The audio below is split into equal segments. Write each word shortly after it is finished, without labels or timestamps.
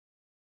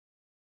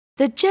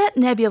The jet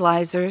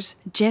nebulizers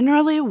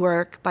generally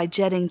work by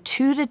jetting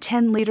 2 to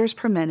 10 liters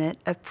per minute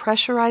of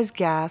pressurized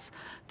gas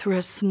through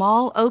a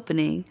small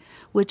opening,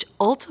 which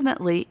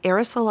ultimately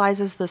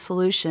aerosolizes the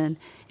solution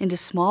into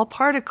small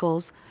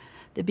particles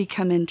that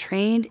become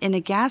entrained in a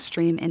gas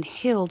stream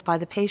inhaled by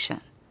the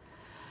patient.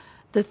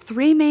 The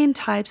 3 main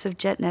types of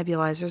jet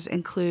nebulizers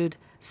include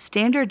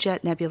standard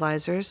jet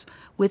nebulizers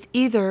with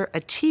either a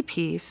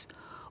T-piece,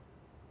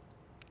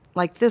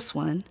 like this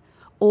one,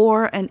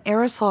 or an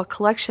aerosol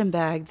collection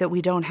bag that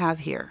we don't have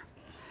here.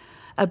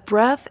 A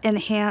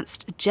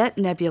breath-enhanced jet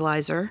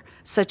nebulizer,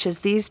 such as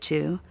these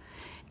two,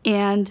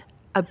 and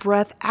a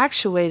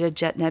breath-actuated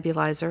jet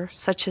nebulizer,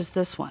 such as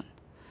this one.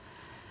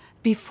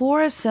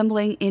 Before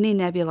assembling any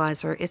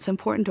nebulizer, it's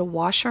important to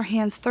wash your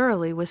hands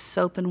thoroughly with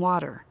soap and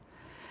water.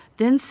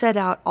 Then set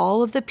out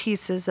all of the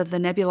pieces of the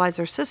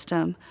nebulizer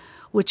system,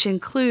 which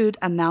include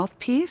a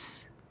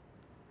mouthpiece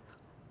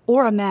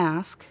or a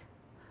mask,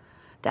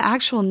 the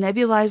actual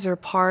nebulizer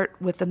part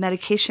with the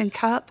medication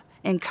cup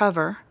and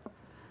cover,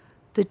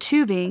 the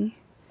tubing,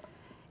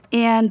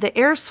 and the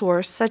air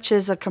source, such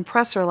as a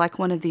compressor like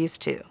one of these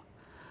two.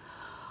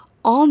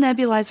 All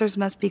nebulizers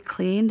must be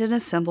cleaned and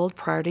assembled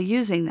prior to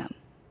using them.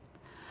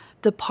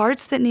 The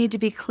parts that need to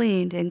be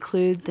cleaned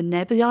include the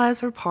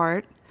nebulizer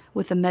part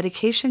with the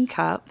medication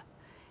cup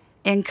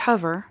and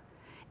cover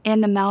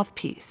and the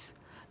mouthpiece,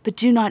 but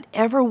do not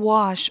ever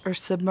wash or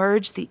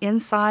submerge the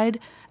inside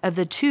of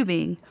the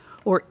tubing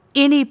or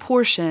any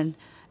portion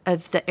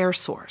of the air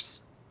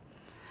source.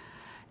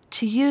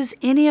 To use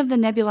any of the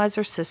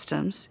nebulizer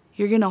systems,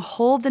 you're going to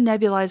hold the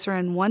nebulizer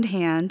in one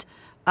hand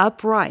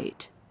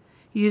upright.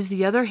 Use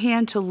the other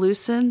hand to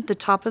loosen the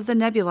top of the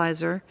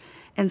nebulizer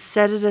and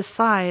set it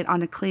aside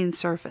on a clean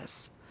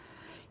surface.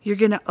 You're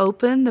going to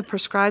open the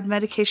prescribed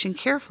medication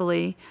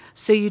carefully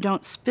so you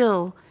don't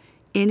spill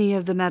any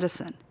of the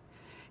medicine.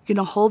 You're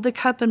going to hold the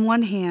cup in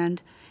one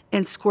hand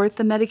and squirt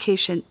the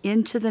medication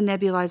into the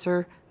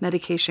nebulizer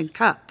medication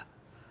cup.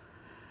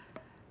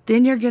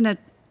 Then you're going to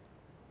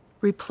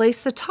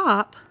replace the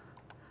top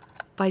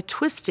by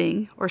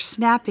twisting or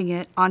snapping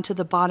it onto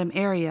the bottom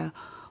area,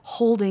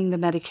 holding the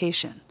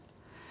medication.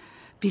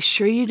 Be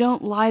sure you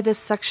don't lie this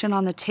section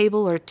on the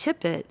table or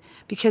tip it,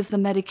 because the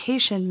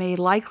medication may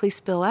likely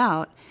spill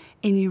out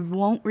and you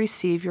won't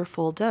receive your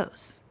full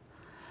dose.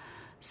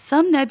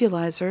 Some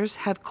nebulizers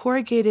have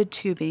corrugated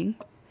tubing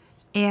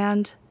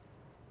and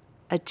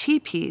a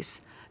T-piece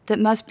that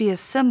must be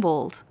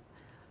assembled.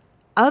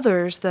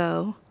 Others,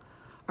 though,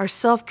 are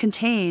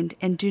self-contained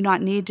and do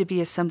not need to be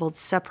assembled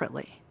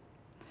separately.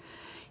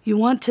 You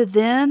want to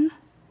then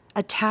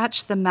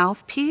attach the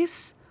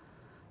mouthpiece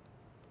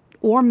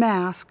or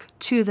mask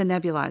to the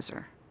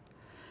nebulizer.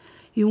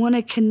 You want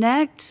to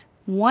connect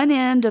one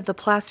end of the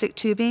plastic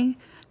tubing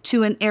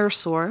to an air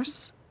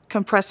source,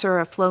 compressor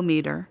or flow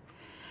meter,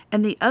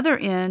 and the other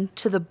end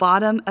to the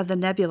bottom of the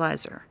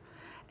nebulizer.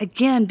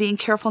 Again, being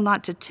careful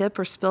not to tip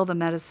or spill the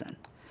medicine.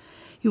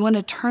 You want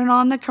to turn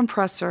on the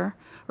compressor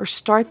or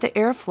start the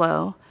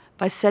airflow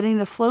by setting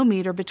the flow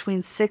meter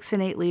between 6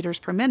 and 8 liters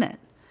per minute.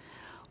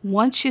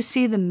 Once you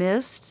see the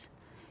mist,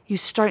 you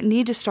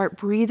need to start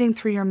breathing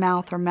through your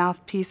mouth or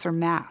mouthpiece or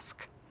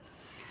mask.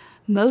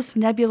 Most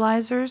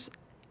nebulizers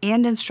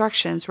and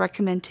instructions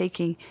recommend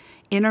taking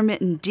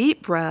intermittent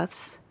deep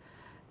breaths,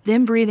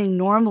 then breathing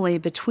normally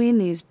between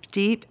these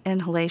deep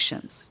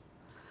inhalations.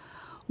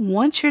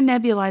 Once your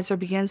nebulizer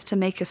begins to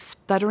make a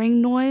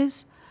sputtering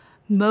noise,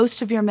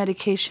 most of your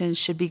medication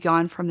should be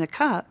gone from the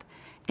cup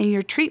and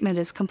your treatment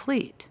is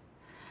complete.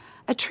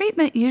 A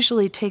treatment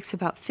usually takes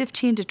about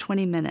 15 to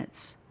 20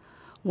 minutes.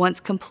 Once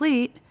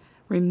complete,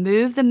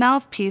 remove the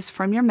mouthpiece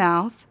from your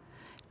mouth,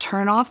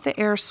 turn off the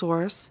air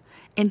source,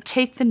 and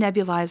take the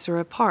nebulizer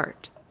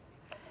apart.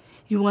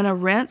 You want to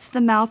rinse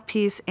the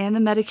mouthpiece and the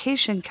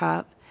medication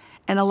cup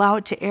and allow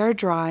it to air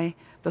dry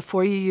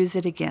before you use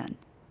it again.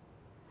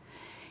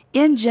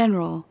 In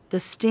general,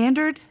 the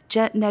standard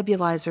jet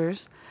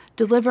nebulizers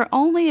deliver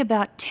only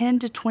about 10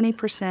 to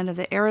 20% of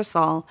the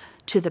aerosol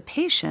to the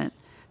patient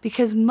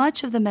because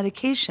much of the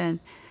medication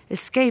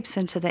escapes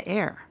into the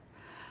air.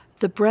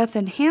 The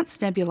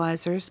breath-enhanced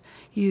nebulizers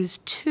use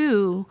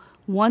 2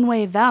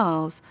 one-way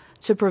valves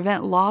to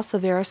prevent loss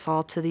of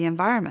aerosol to the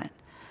environment.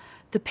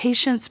 The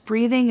patient's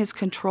breathing is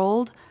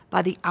controlled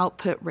by the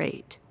output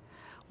rate.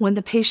 When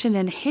the patient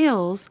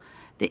inhales,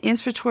 the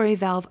inspiratory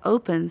valve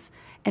opens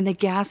and the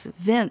gas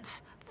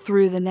vents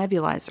through the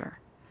nebulizer.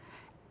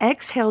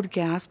 Exhaled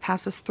gas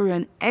passes through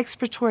an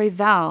expiratory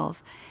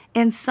valve,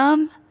 and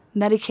some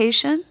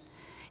medication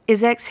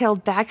is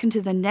exhaled back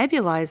into the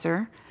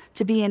nebulizer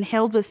to be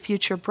inhaled with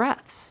future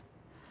breaths.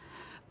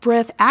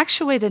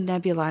 Breath-actuated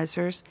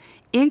nebulizers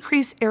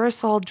increase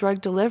aerosol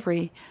drug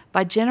delivery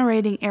by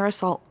generating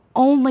aerosol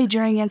only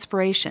during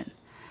inspiration,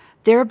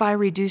 thereby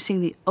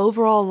reducing the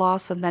overall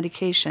loss of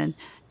medication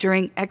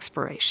during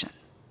expiration.